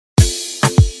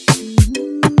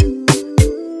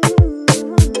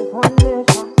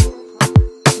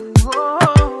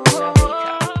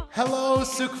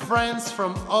Zouk friends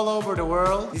from all over the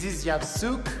world. This is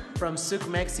Zouk from Zouk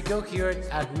Mexico here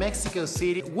at Mexico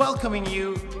City, welcoming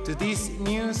you to this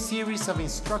new series of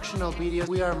instructional videos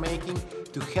we are making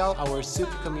to help our Zouk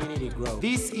community grow.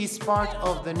 This is part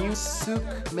of the new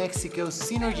Zouk Mexico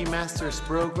Synergy Masters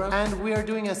program, and we are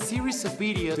doing a series of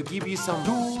videos to give you some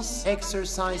tools,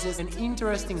 exercises, and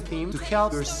interesting themes to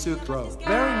help your Zouk grow.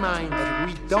 Bear in mind that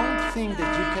we don't think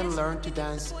that you can learn to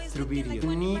dance through videos.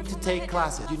 You need to take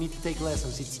classes, you need to take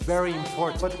lessons, it's very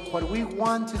important. But what we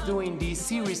want to do in this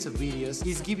series of videos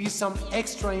is give you some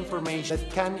extra information that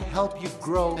can help you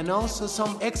grow, and also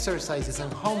some exercises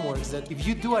and homeworks that if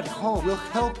you do at home will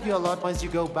help you a lot once you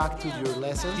go back to your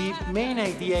lesson. The main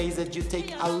idea is that you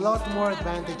take a lot more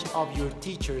advantage of your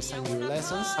teachers and your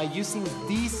lessons by using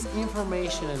this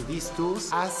information and these tools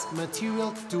as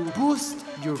material to boost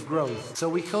your growth. So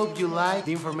we hope you like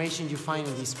the information you find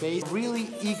in this space. Really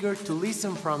eager to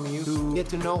listen from you, to get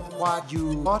to know what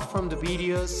you got from the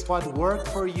videos, what worked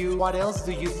for you, what else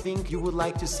do you think you would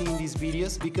like to see in these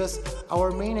videos, because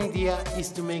our main idea is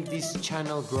to make this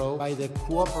channel grow by the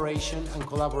cooperation and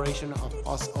collaboration of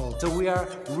us all. So we are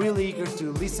really eager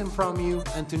to listen from you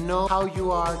and to know how you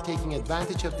are taking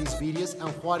advantage of these videos and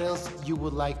what else you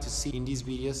would like to see in these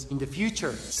videos in the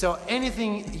future. So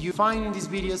anything you find in these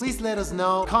videos, please let us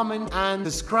know, comment and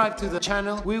subscribe to the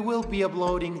channel. We will be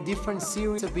uploading different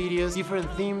series of videos,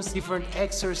 different themes, different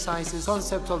exercises,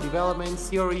 conceptual developments,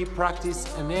 theory, practice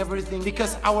and everything,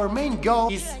 because our main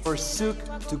goal is for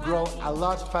Zouk to grow a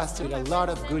lot faster with a lot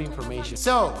of good information.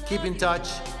 So keep in touch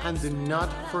and do not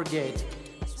forget,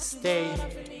 stay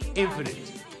infinite.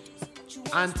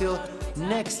 Until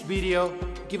next video,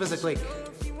 give us a click.